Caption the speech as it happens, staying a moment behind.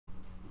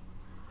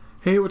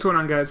Hey, what's going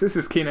on, guys? This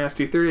is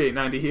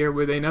KNasty3890 here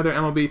with another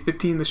MLB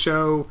 15 The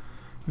Show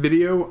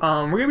video.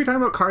 We're going to be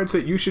talking about cards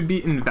that you should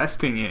be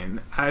investing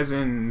in, as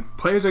in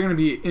players are going to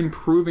be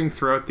improving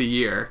throughout the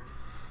year.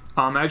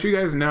 As you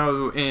guys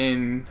know,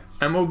 in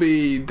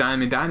MLB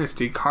Diamond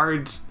Dynasty,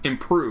 cards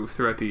improve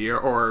throughout the year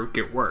or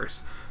get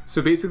worse.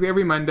 So basically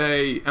every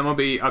Monday,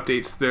 MLB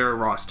updates their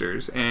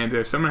rosters, and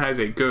if someone has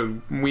a good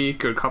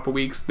week or a couple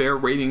weeks, their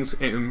ratings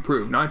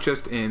improve, not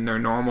just in their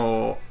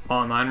normal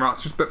online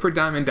rosters, but for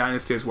Diamond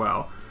Dynasty as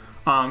well.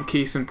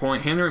 Case in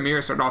point, Hanley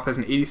Ramirez started off as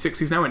an 86,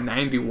 he's now a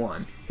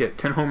 91. He hit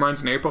 10 home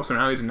runs in April, so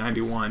now he's a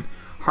 91.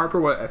 Harper,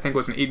 what I think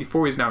was an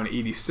 84, he's now an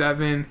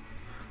 87.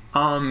 So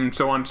on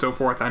and so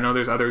forth. I know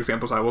there's other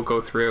examples I will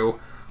go through.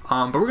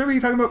 But we're going to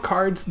be talking about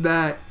cards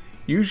that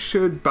you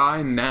should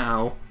buy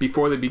now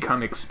before they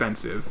become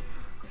expensive.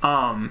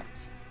 And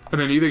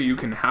then either you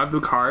can have the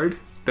card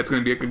that's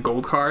going to be like a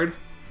gold card,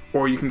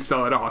 or you can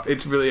sell it off.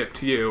 It's really up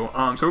to you. So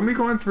we're going to be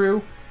going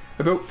through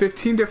about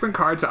 15 different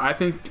cards that I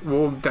think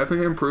will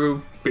definitely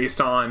improve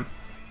based on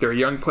their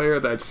young player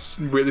that's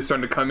really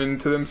starting to come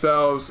into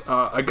themselves,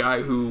 a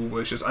guy who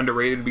was just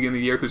underrated at the beginning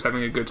of the year who's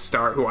having a good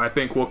start, who I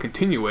think will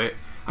continue it.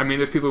 I mean,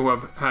 there's people who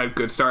have had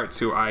good starts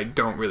who I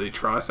don't really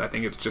trust. I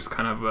think it's just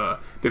kind of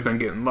they've been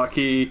getting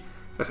lucky.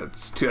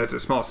 That's a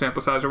small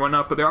sample size or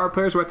whatnot, but there are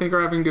players who I think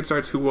are having good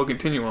starts who will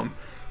continue them.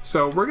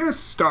 So we're gonna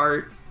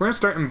start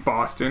in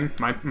Boston,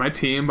 my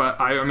team, but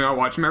I mean I'll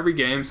watch them every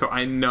game, so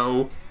I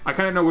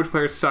kind of know which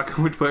players suck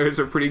and which players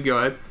are pretty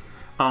good.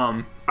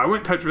 I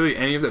wouldn't touch really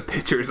any of the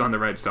pitchers on the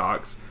Red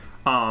Sox,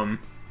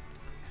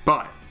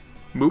 but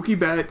Mookie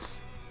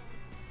Betts,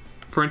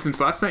 for instance,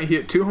 last night he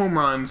hit 2 home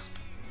runs.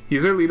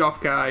 He's their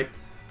leadoff guy,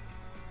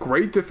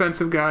 great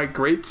defensive guy,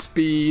 great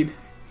speed,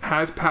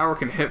 has power,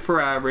 can hit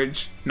for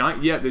average.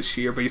 Not yet this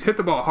year, but he's hit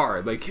the ball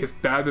hard. Like, his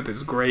BABIP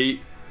is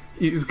great.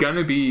 He's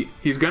gonna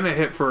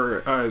hit for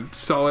a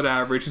solid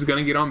average. He's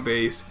gonna get on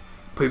base.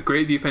 Plays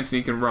great defense and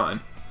he can run.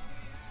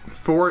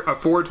 For a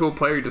 4-tool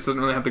player, he just doesn't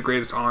really have the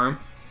greatest arm.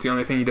 It's the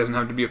only thing he doesn't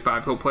have to be a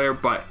 5-tool player,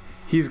 but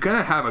he's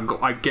gonna have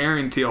I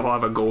guarantee he'll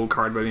have a gold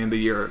card by the end of the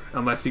year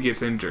unless he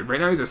gets injured. Right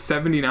now he's a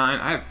 79.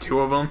 I have 2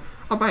 of them.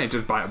 I'll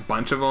just buy a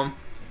bunch of them,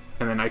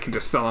 and then I can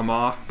just sell them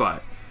off.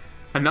 But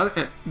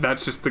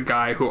that's just the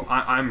guy who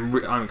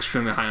I'm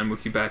extremely high on,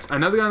 Mookie Betts.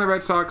 Another guy on the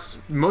Red Sox,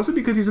 mostly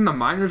because he's in the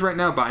minors right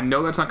now, but I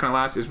know that's not going to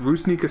last, is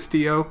Rusney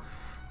Castillo.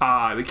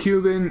 The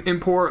Cuban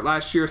import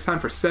last year signed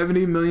for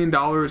 $70 million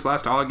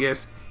last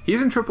August.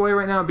 He's in AAA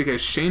right now because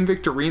Shane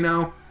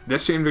Victorino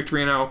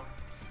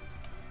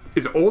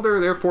is older,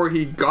 therefore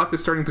he got the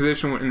starting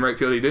position in right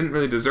field. He didn't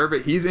really deserve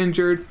it. He's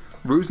injured.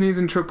 Rusney's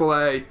in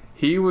AAA.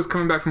 He was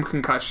coming back from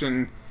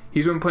concussion.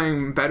 He's been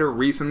playing better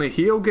recently.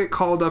 He'll get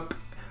called up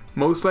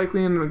most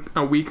likely in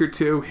a week or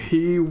two.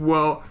 He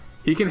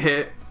can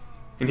hit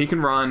and he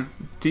can run.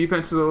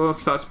 Defense is a little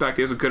suspect.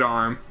 He has a good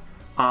arm,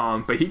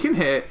 but he can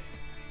hit.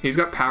 He's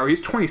got power.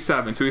 He's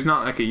 27, so he's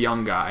not like a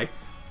young guy,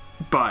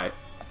 but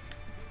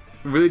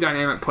really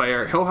dynamic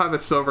player. He'll have a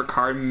silver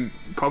card,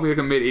 probably like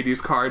a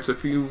mid-80s card. So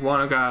if you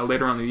want a guy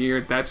later on in the year,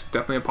 that's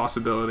definitely a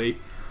possibility.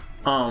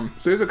 So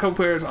there's a couple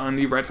players on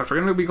the Red Sox. We're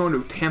going to be going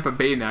to Tampa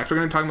Bay next. We're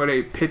going to talk about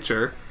a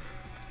pitcher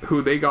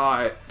who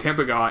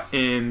Tampa got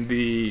in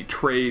the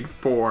trade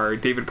for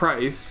David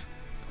Price.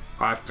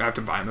 I have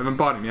to buy him. I haven't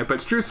bought him yet, but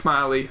it's Drew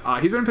Smyly.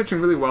 He's been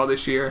pitching really well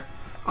this year.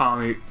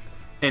 And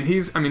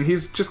he's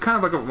just kind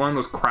of like one of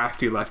those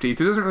crafty lefties.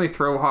 He doesn't really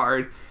throw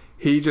hard.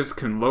 He just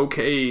can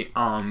locate.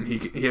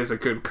 He has a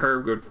good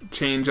curve, good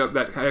changeup,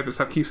 that type of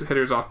stuff. Keeps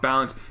hitters off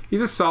balance.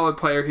 He's a solid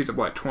player. He's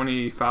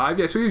 25?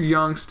 Yeah, so he's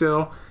young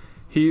still.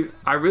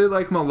 I really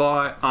like him a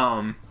lot.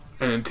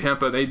 And in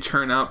Tampa, they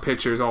churn out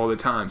pitchers all the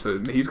time. So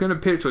he's going to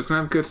pitch, so he's going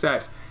to have good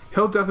stats.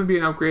 He'll definitely be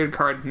an upgraded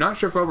card. Not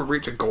sure if he'll ever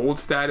reach a gold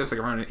status,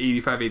 like around an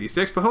 85,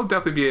 86, but he'll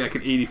definitely be like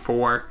an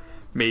 84,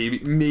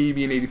 maybe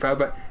an 85.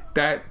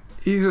 But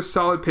he's a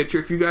solid pitcher.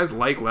 If you guys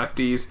like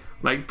lefties,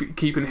 like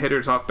keeping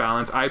hitters off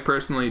balance, I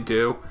personally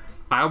do.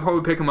 I'll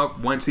probably pick him up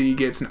once he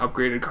gets an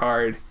upgraded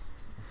card,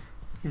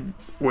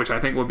 which I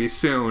think will be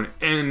soon.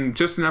 And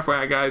just an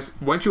FYI, guys,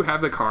 once you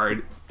have the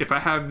card, if I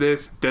have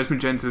this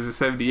Desmond Jennings as a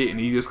 78 and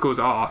he just goes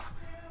off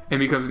and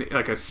becomes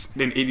like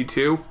an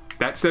 82,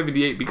 that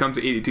 78 becomes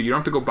an 82. You don't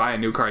have to go buy a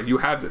new card. You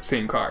have the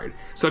same card.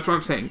 So that's what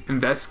I'm saying.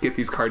 Get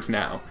these cards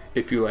now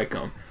if you like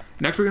them.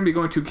 Next, we're going to be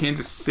going to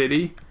Kansas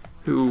City,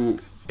 who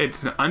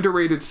it's an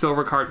underrated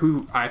silver card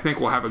who I think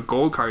will have a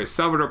gold card, is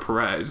Salvador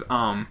Perez.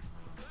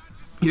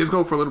 He does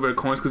go for a little bit of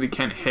coins because he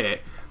can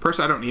hit.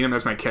 Personally, I don't need him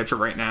as my catcher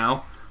right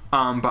now.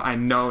 But I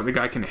know the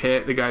guy can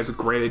hit. The guy's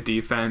great at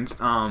defense.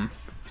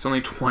 He's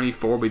only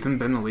 24, but he's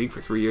been in the league for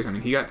 3 years. I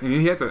mean, he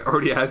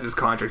already has his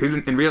contract.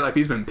 In real life,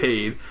 he's been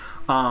paid.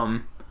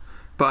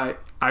 But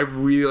I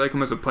really like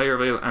him as a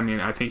player. I mean,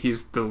 I think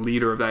he's the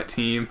leader of that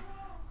team,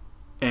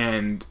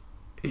 and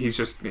he's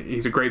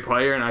a great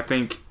player. And I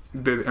think he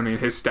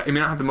may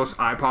not have the most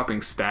eye-popping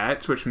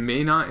stats, which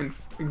may not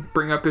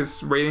bring up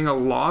his rating a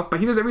lot, but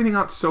he does everything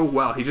out so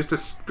well. He's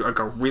just like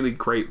a really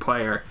great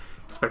player.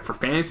 But for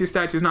fantasy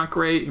stats, he's not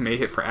great. He may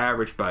hit for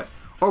average, but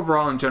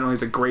overall, in general,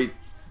 he's a great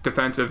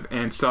defensive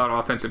and solid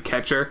offensive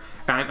catcher.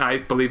 And I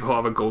believe he'll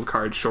have a gold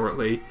card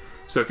shortly.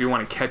 So if you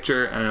want a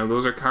catcher, I know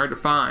those are hard to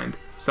find,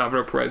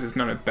 Salvador Perez is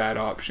not a bad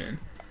option.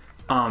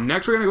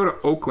 Next, we're going to go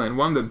to Oakland.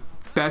 One of the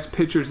best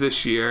pitchers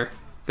this year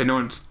that no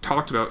one's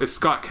talked about is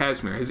Scott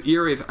Kazmir. His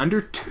ERA is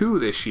under 2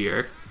 this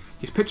year.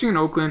 He's pitching in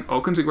Oakland.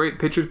 Oakland's a great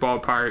pitcher's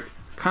ballpark.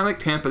 Kind of like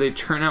Tampa, they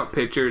churn out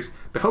pitchers,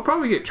 but he'll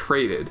probably get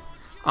traded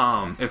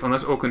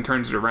unless Oakland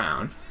turns it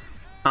around.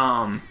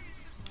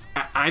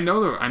 I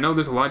know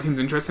there's a lot of teams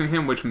interested in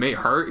him, which may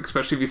hurt,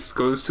 especially if he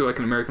goes to like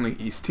an American League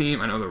East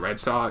team. I know the Red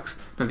Sox,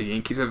 I know the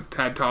Yankees have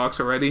had talks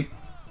already.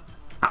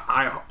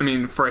 I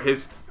mean, for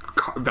his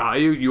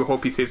value, you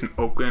hope he stays in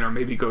Oakland or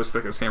maybe goes to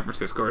like a San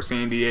Francisco or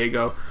San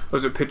Diego.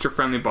 Those are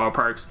pitcher-friendly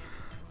ballparks,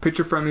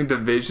 pitcher-friendly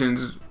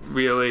divisions,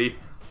 really.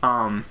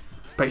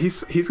 But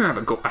he's gonna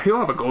have he'll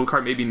have a gold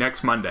card maybe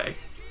next Monday.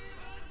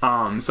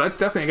 So that's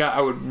definitely a guy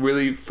I would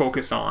really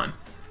focus on.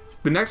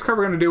 The next card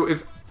we're gonna do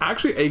is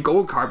actually a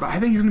gold card, but I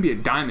think he's gonna be a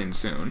diamond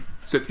soon.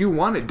 So if you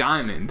want a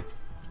diamond,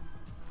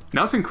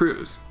 Nelson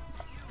Cruz,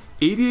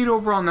 88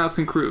 overall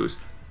Nelson Cruz,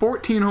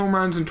 14 home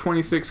runs in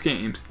 26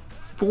 games.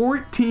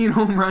 14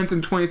 home runs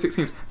in 26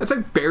 games. That's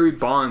like Barry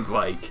Bonds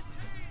like.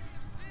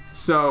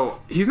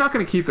 So he's not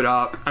gonna keep it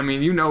up. I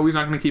mean, you know he's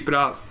not gonna keep it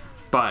up,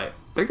 but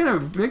they're gonna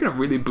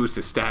really boost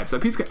his stats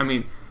up. I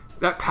mean,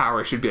 that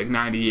power should be like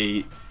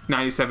 98,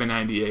 97,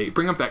 98.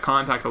 Bring up that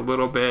contact a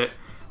little bit.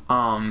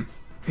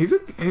 His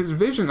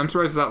vision, I'm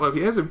surprised it's that low.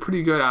 He has a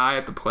pretty good eye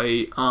at the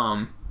plate.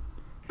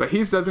 But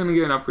he's definitely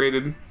gonna get an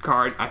upgraded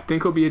card. I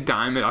think he'll be a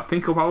diamond. I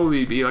think he'll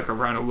probably be like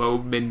around a low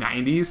mid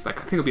 90s. Like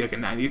I think he'll be like a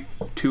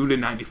 92 to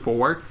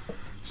 94.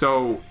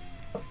 So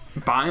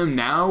buy him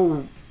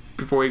now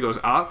before he goes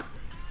up.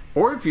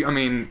 Or if you, I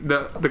mean,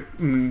 the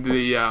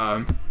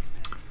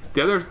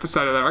other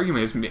side of that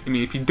argument is, I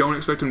mean, if you don't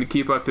expect him to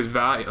keep up his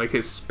value, like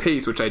his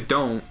pace, which I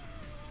don't,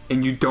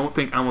 and you don't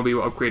think MLB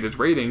will upgrade his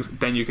ratings,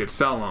 then you could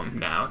sell him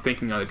now,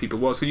 thinking other people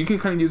will. So you can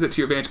kind of use it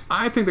to your advantage.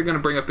 I think they're going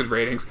to bring up his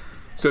ratings.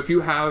 So if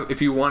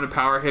you want a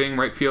power hitting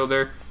right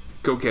fielder,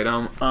 go get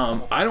him.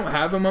 I don't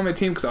have him on my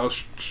team because I'll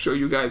show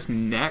you guys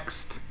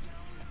next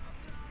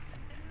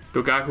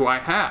the guy who I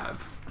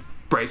have,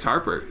 Bryce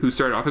Harper, who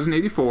started off as an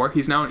 84.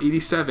 He's now an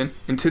 87.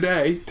 And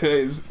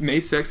today's May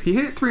 6th, he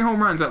hit 3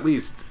 home runs at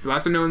least.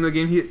 Last I know in the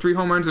game, he hit 3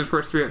 home runs in his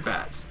first 3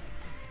 at-bats.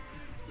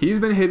 He's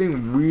been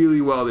hitting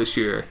really well this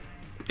year.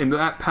 And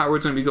that power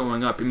is going to be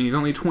going up. I mean, he's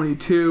only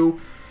 22.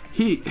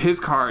 His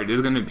card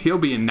is he'll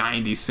be a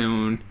 90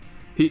 soon.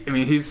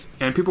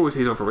 And people always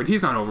say he's overrated.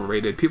 He's not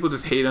overrated. People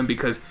just hate him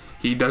because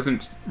he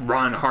doesn't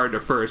run hard to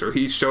first, or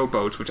he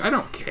showboats, which I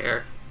don't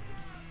care.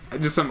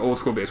 Just some old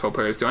school baseball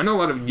players do. I know a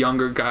lot of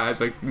younger guys,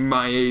 like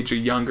my age or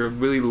younger,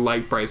 really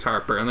like Bryce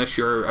Harper, unless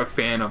you're a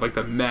fan of like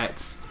the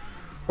Mets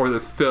or the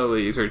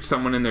Phillies or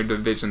someone in their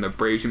division, the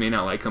Braves. You may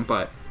not like him,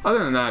 but other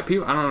than that, I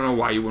don't know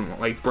why you wouldn't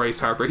like Bryce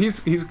Harper.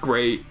 He's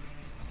great.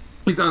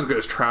 He's not as good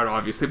as Trout,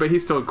 obviously, but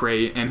he's still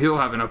great, and he'll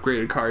have an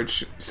upgraded card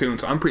soon.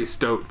 So I'm pretty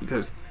stoked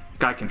because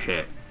guy can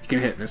hit. He can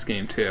hit in this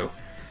game too.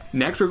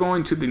 Next, we're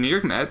going to the New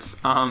York Mets.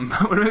 One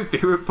of my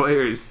favorite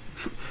players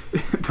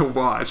to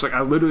watch. Like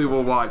I literally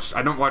will watch.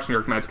 I don't watch New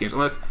York Mets games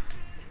unless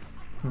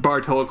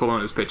Bartolo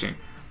Colon is pitching.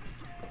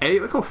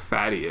 Look how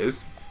fat he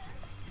is.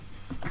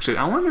 Actually,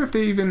 I wonder if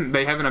they haven't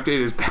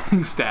updated his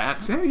batting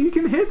stats. Yeah, he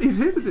can hit. He's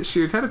hit this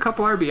year. He's had a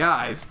couple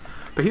RBIs,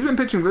 but he's been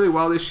pitching really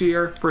well this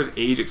year for his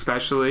age,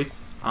 especially.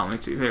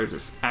 Let's see. There's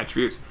his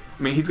attributes.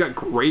 I mean, he's got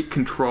great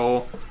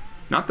control.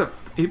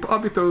 He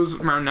probably throws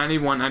around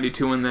 91,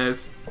 92 in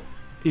this.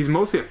 He's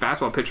mostly a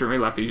fastball pitcher, right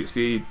lefty. You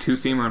see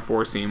 2-seamer and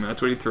 4-seamer.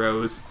 That's what he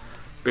throws.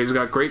 But he's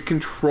got great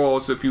control.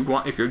 So if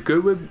you're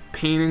good with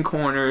painting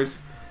corners,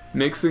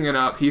 mixing it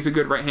up, he's a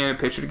good right-handed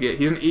pitcher to get.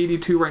 He's an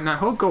 82 right now.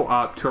 He'll go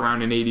up to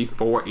around an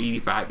 84,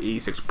 85,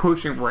 86,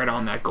 pushing right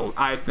on that goal.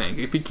 I think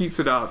if he keeps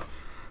it up,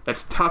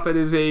 that's tough at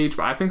his age,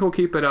 but I think he'll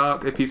keep it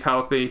up if he's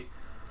healthy.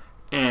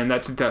 And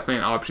that's definitely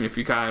an option if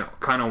you kind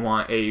of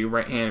want a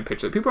right-handed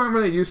pitcher that people aren't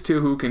really used to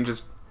who can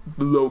just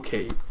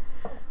locate.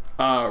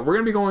 We're going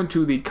to be going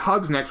to the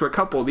Cubs next.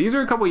 These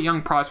are a couple of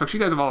young prospects you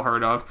guys have all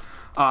heard of.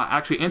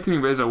 Actually, Anthony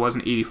Rizzo was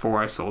an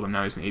 84. I sold him.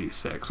 Now he's an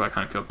 86, so I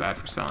kind of feel bad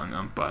for selling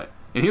him.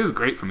 And he was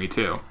great for me,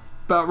 too.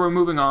 But we're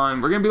moving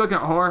on. We're going to be looking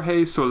at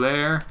Jorge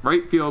Soler,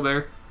 right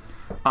fielder.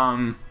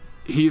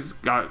 He's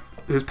got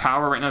his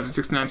power right now is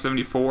at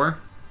 69.74.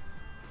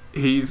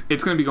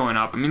 It's going to be going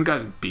up. I mean, the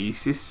guy's a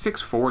beast. He's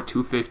 6'4",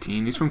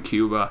 215. He's from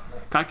Cuba.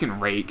 Guy can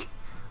rake.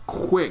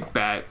 Quick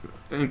bat.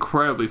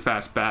 Incredibly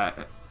fast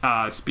bat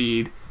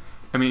speed.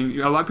 I mean,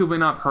 a lot of people may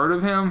not have heard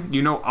of him.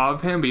 You know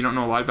of him, but you don't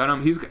know a lot about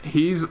him.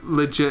 He's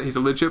legit. He's a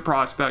legit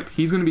prospect.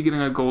 He's going to be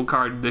getting a gold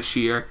card this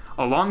year,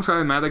 alongside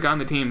another guy on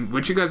the team,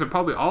 which you guys have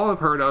probably all have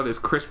heard of, is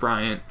Chris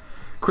Bryant.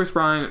 Chris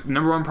Bryant,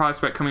 #1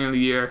 prospect coming into the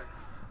year.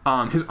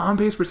 His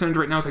on-base percentage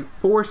right now is like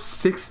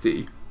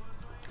 460.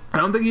 I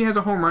don't think he has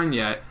a home run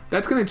yet.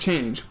 That's going to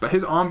change, but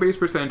his on-base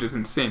percentage is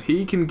insane.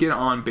 He can get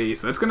on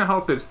base. So that's going to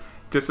help his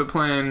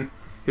discipline,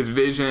 his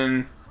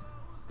vision.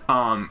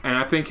 And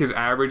I think his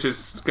average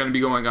is going to be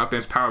going up and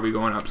his power will be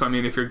going up. So, I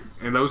mean,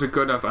 and those are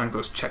good enough, I think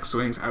those check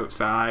swings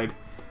outside.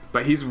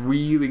 But he's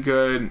really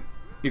good.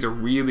 He's a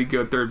really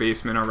good third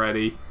baseman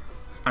already.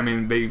 I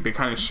mean, they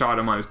kind of shot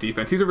him on his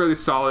defense. He's a really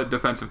solid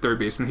defensive third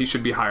baseman. He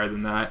should be higher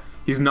than that.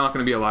 He's not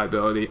going to be a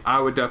liability. I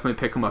would definitely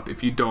pick him up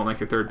if you don't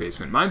like a third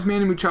baseman. Mine's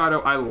Manny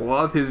Machado. I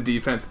love his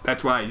defense.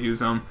 That's why I use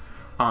him.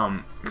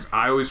 Because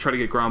I always try to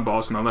get ground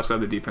balls from the left side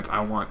of the defense.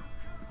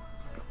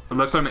 The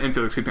left side of my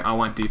infield, excuse me, I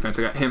want defense.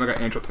 I got him, I got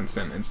Andrelton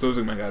Simmons. Those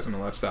are my guys on the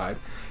left side.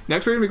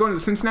 Next, we're going to be going to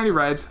the Cincinnati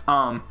Reds.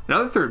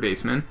 Another third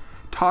baseman,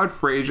 Todd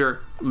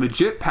Frazier.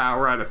 Legit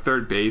power out of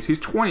third base. He's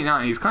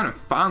 29. He's kind of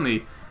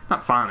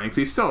not finally, because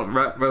he's still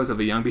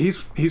relatively young, but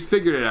he's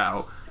figured it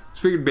out.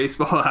 He's figured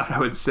baseball out, I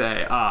would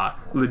say.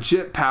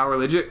 Legit power,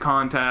 legit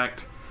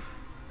contact.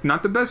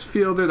 Not the best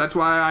fielder. That's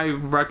why I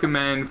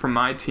recommend for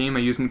my team, I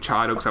use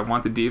Machado because I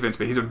want the defense,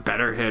 but he's a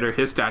better hitter.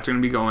 His stats are going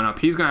to be going up.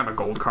 He's going to have a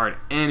gold card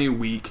any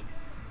week.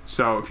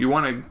 So if you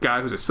want a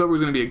guy who's a silver,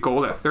 who's going to be a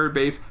gold at third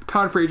base,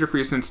 Todd Frazier for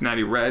your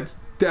Cincinnati Reds.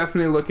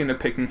 Definitely looking at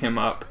picking him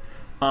up.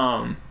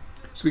 So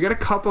we got a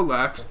couple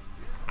left.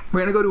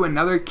 We're going to go to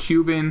another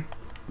Cuban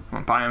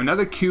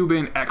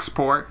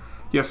export.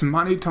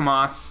 Yasmani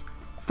Tomas,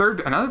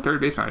 another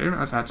third baseman. I didn't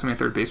realize I had so many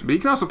third basemen, but he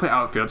can also play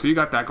outfield, so you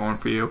got that going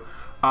for you.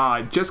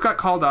 Just got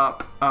called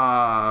up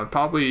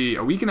probably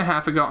a week and a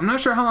half ago. I'm not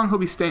sure how long he'll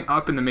be staying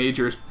up in the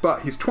majors,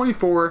 but he's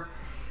 24.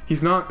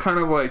 He's not kind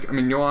of like, I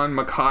mean, Yohan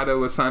Moncada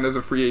was signed as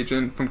a free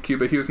agent from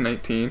Cuba. He was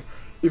 19.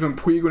 Even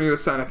Puig, when he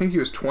was signed, I think he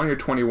was 20 or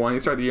 21. He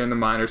started the year in the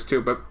minors too,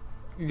 but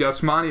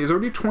Yasmani is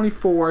already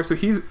 24, so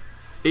he's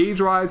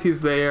age-wise, he's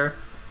there.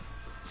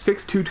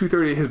 6'2",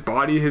 230, his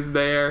body is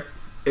there.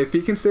 If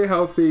he can stay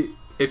healthy,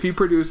 if he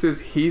produces,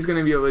 he's going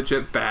to be a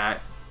legit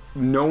bat.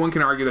 No one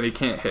can argue that he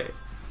can't hit.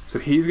 So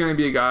he's going to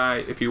be a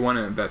guy, if you want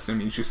to invest in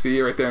him. You should see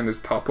it right there in the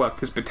top left.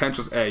 His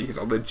potential's A. He's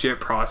a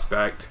legit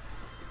prospect.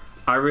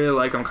 I really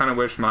like him. Kind of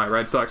wish my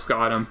Red Sox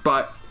got him.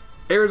 But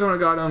Arizona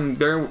got him.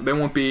 They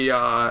won't be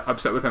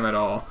upset with him at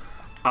all.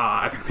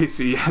 I think they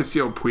see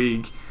Yasiel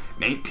Puig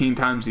 19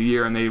 times a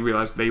year, and they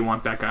realize they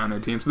want that guy on their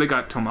team. So they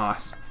got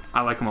Tomas.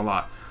 I like him a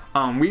lot.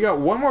 We got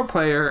one more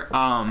player.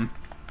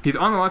 He's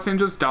on the Los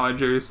Angeles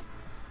Dodgers.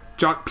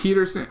 Jock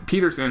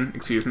Peterson,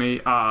 excuse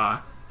me.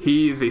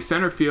 He's a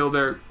center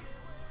fielder.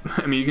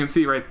 I mean, you can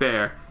see right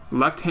there.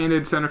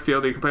 Left-handed center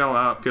fielder. He can play all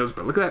outfields,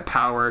 but look at that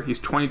power. He's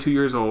 22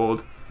 years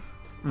old.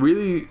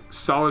 Really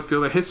solid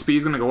fielder. His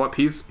speed's going to go up.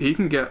 He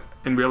can get,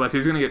 in real life,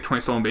 he's going to get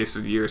 20 stolen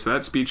bases a year, so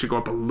that speed should go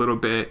up a little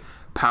bit.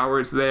 Power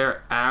is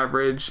there.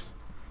 Average.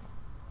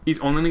 He's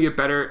only going to get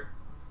better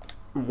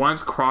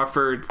once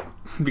Crawford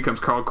becomes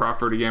Carl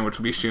Crawford again, which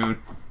will be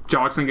soon.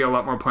 Jock's going to get a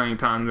lot more playing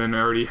time than he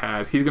already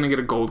has. He's going to get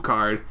a gold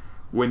card.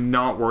 Would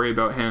not worry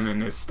about him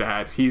and his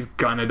stats. He's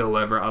going to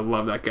deliver. I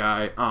love that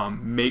guy.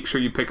 Make sure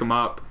you pick him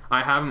up.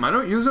 I have him. I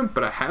don't use him,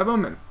 but I have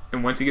him.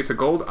 And once he gets a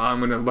gold, I'm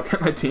going to look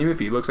at my team. If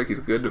he looks like he's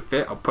good to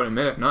fit, I'll put him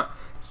in. If not,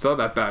 still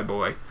that bad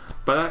boy.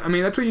 But, I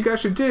mean, that's what you guys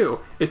should do.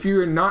 If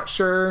you're not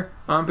sure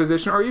on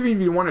position, or even if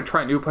you want to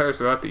try new players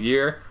throughout the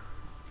year,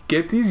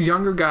 get these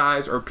younger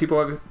guys, or people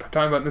I've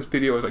talking about in this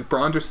video, is like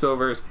bronze or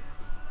silvers.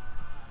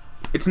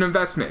 It's an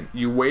investment.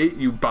 You wait,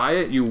 you buy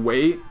it, you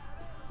wait.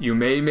 You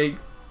may make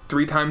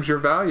 3 times your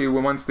value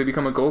once they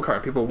become a gold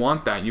card. People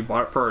want that. You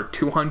bought it for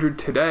 $200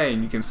 today,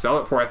 and you can sell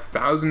it for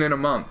 $1,000 in a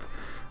month.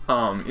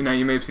 You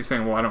may be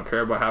saying, well, I don't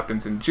care what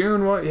happens in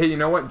June. Well, hey, you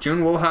know what?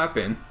 June will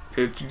happen.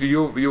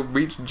 You'll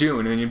reach June,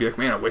 and then you'll be like,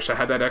 man, I wish I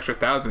had that extra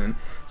 $1,000.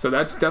 So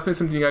that's definitely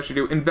something you guys should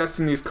do. Invest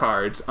in these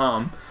cards.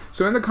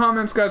 So in the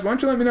comments, guys, why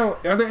don't you let me know,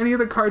 are there any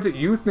other cards that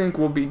you think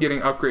will be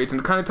getting upgrades,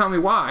 and kind of tell me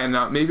why,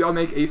 and maybe I'll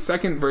make a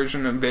second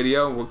version of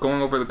video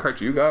going over the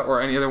cards you got,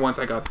 or any other ones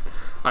I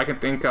can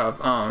think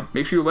of.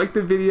 Make sure you like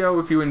the video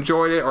if you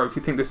enjoyed it, or if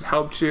you think this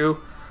helped you.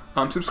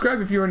 Subscribe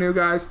if you are new,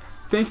 guys.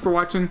 Thank you for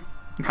watching,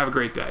 and have a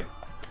great day.